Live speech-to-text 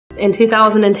In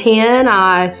 2010,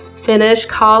 I finished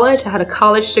college. I had a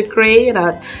college degree, and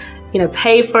I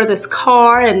paid for this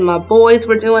car, and my boys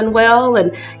were doing well,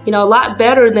 and a lot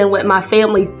better than what my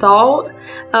family thought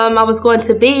I was going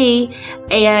to be.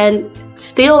 And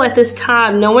still at this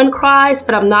time knowing Christ,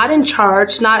 but I'm not in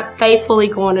church, not faithfully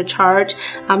going to church.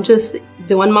 I'm just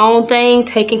doing my own thing,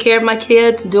 taking care of my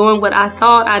kids, doing what I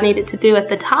thought I needed to do at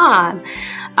the time.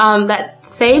 That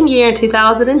same year in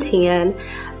 2010,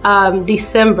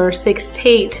 December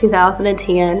 16,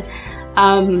 2010,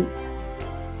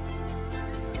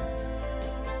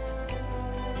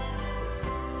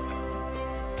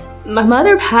 my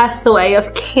mother passed away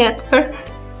of cancer.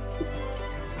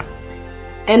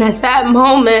 And at that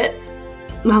moment,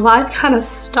 my life kind of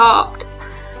stopped.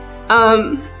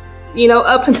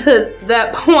 Up until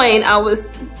that point, I was,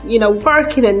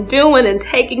 working and doing and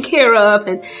taking care of.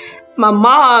 And my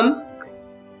mom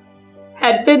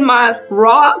had been my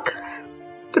rock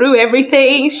through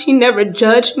everything. She never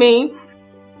judged me.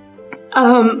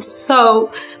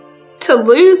 So to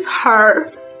lose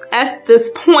her at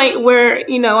this point where,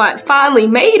 I finally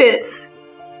made it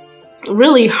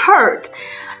really hurt.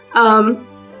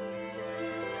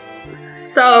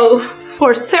 So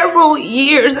for several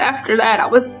years after that, I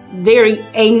was very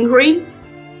angry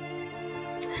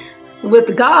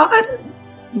with God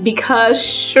because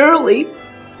surely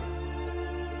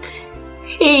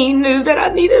He knew that I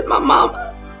needed my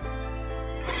mama.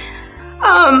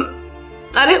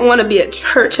 I didn't want to be at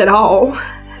church at all.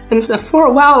 And for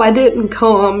a while I didn't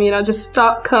come, just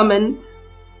stopped coming.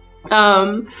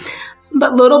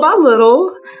 But little by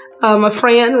little, a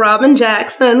friend, Robin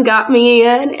Jackson, got me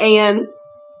in, and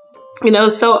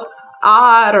so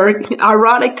odd or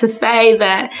ironic to say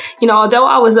that, although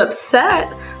I was upset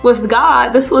with God,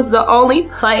 this was the only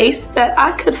place that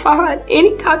I could find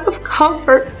any type of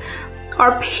comfort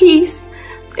or peace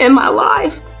in my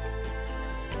life.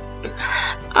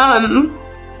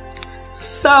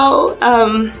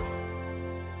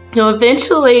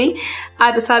 Eventually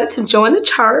I decided to join the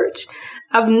church.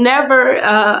 I've never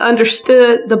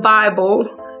understood the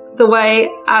Bible the way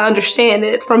I understand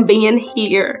it from being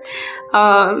here.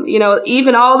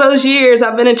 Even all those years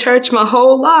I've been in church my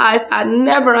whole life, I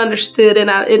never understood, and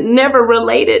it never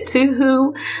related to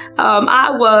who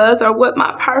I was or what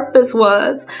my purpose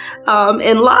was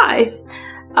in life.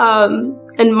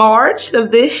 In March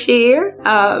of this year,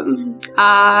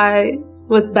 I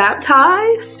was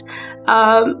baptized,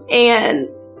 and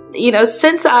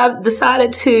since I've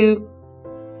decided to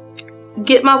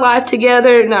get my life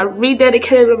together and I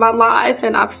rededicated my life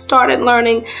and I've started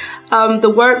learning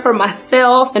the word for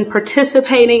myself and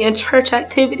participating in church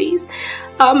activities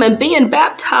and being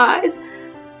baptized,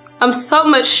 I'm so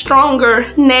much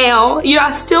stronger now.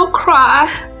 I still cry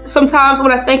sometimes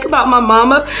when I think about my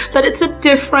mama, but it's a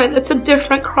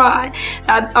different cry.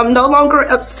 I'm no longer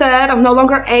upset. I'm no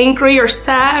longer angry or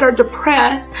sad or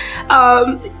depressed.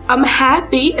 I'm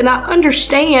happy, and I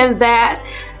understand that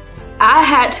I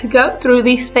had to go through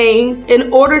these things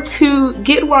in order to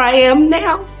get where I am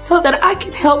now, so that I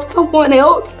can help someone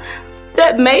else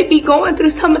that may be going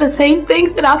through some of the same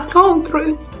things that I've gone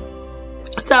through.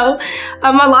 So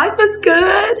my life is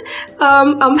good.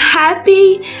 I'm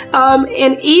happy.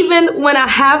 And even when I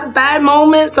have bad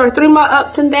moments or through my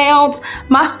ups and downs,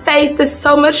 my faith is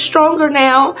so much stronger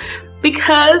now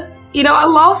because I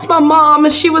lost my mom,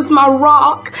 and she was my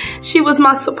rock. She was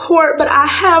my support, but I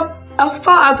have a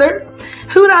Father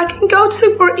who I can go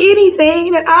to for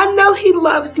anything, and I know He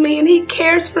loves me and He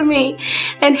cares for me,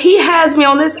 and He has me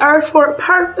on this earth for a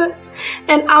purpose,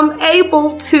 and I'm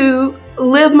able to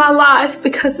live my life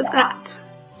because of that.